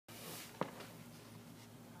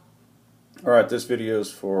Alright, this video is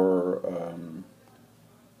for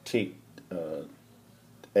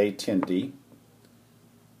A10D.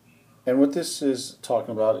 And what this is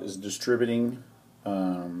talking about is distributing,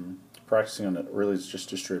 practicing on it, really it's just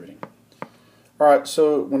distributing. Alright,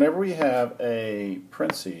 so whenever we have a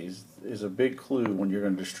parentheses is a big clue when you're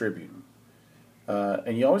going to distribute.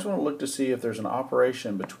 And you always want to look to see if there's an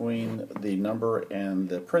operation between the number and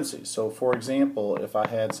the parentheses. So for example, if I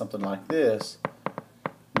had something like this,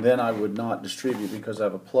 then I would not distribute because I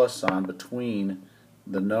have a plus sign between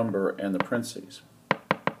the number and the parentheses.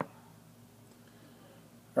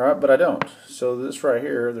 Alright, but I don't. So this right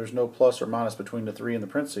here, there's no plus or minus between the 3 and the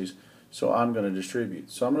parentheses, so I'm going to distribute.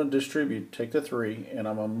 So I'm going to distribute, take the 3, and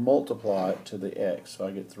I'm going to multiply it to the x, so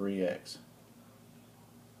I get 3x.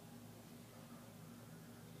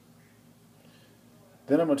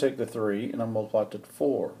 Then I'm going to take the 3 and I'm going to multiply it to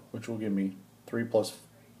 4, which will give me 3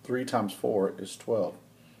 times 4 is 12.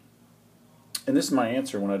 And this is my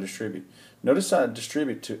answer when I distribute. Notice I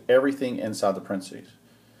distribute to everything inside the parentheses.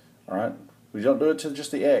 Alright? We don't do it to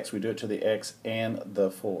just the x, we do it to the x and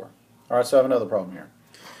the 4. Alright, so I have another problem here.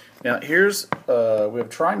 Now here's, we have a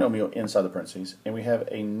trinomial inside the parentheses, and we have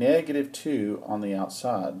a negative 2 on the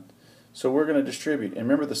outside. So we're going to distribute, and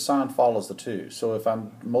remember the sign follows the 2. So if I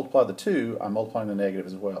multiply the 2, I'm multiplying the negative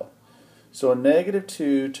as well. So a negative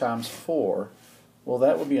 2 times 4, well,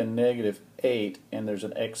 that would be a negative 8, and there's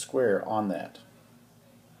an x squared on that.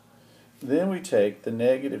 Then we take the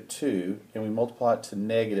negative 2 and we multiply it to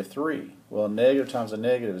negative 3. Well, a negative times a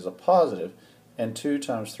negative is a positive, and 2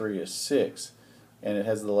 times 3 is 6, and it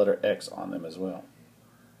has the letter x on them as well.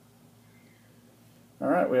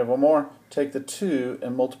 Alright, we have one more. Take the 2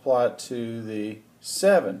 and multiply it to the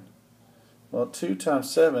 7. Well, 2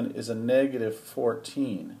 times 7 is a negative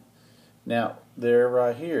 14. Now, there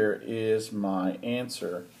right here is my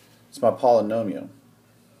answer. It's my polynomial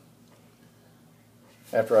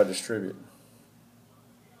after I distribute.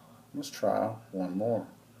 Let's try one more.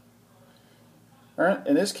 Alright,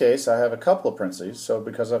 in this case I have a couple of parentheses, so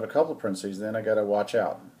because I have a couple of parentheses, then I got to watch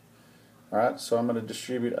out. Alright, so I'm going to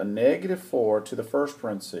distribute a negative 4 to the first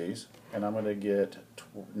parentheses, and I'm going to get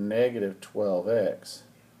negative 12x.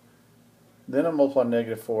 Then I multiply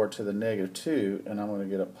negative 4 to the negative 2, and I'm going to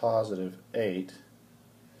get a positive 8.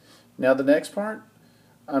 Now the next part,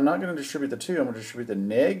 I'm not going to distribute the 2, I'm going to distribute the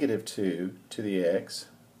negative 2 to the x,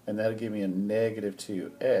 and that'll give me a negative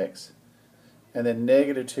 2x. And then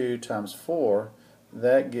negative 2 times 4,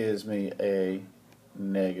 that gives me a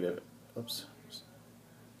negative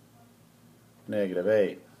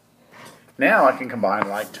 8. Now I can combine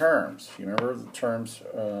like terms. You remember the terms,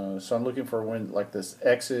 so I'm looking for when, like this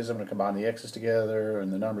x's, I'm going to combine the x's together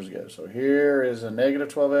and the numbers together. So here is a negative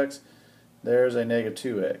 12x, there's a negative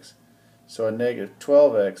 2x. So a negative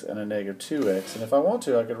 12x and a negative 2x. And if I want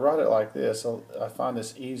to, I could write it like this. I find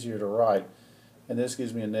this easier to write. And this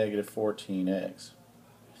gives me a negative 14x.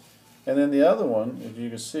 And then the other one, if you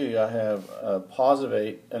can see, I have a positive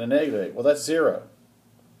 8 and a negative 8. Well, that's 0.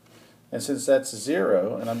 And since that's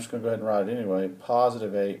 0, and I'm just going to go ahead and write it anyway,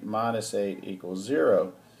 positive 8 minus 8 equals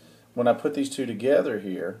 0. When I put these two together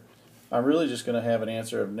here, I'm really just going to have an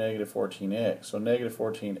answer of negative 14x. So negative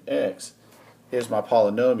 14x is my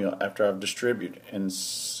polynomial after I've distributed and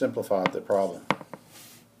simplified the problem.